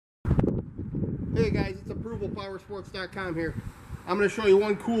Hey guys, it's ApprovalPowersports.com here. I'm going to show you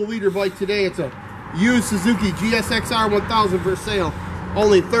one cool leader bike today. It's a used Suzuki GSXR1000 for sale.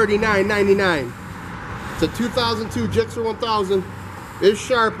 Only $39.99. It's a 2002 Jixxer 1000. It's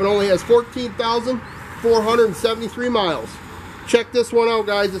sharp and only has 14,473 miles. Check this one out,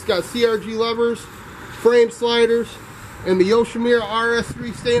 guys. It's got CRG levers, frame sliders, and the Yoshimura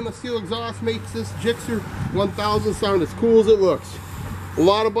RS3 stainless steel exhaust makes this Jixxer 1000 sound as cool as it looks. A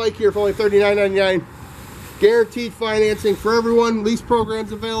lot of bike here for only $39.99. Guaranteed financing for everyone. Lease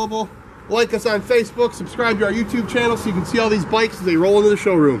programs available. Like us on Facebook. Subscribe to our YouTube channel so you can see all these bikes as they roll into the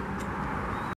showroom.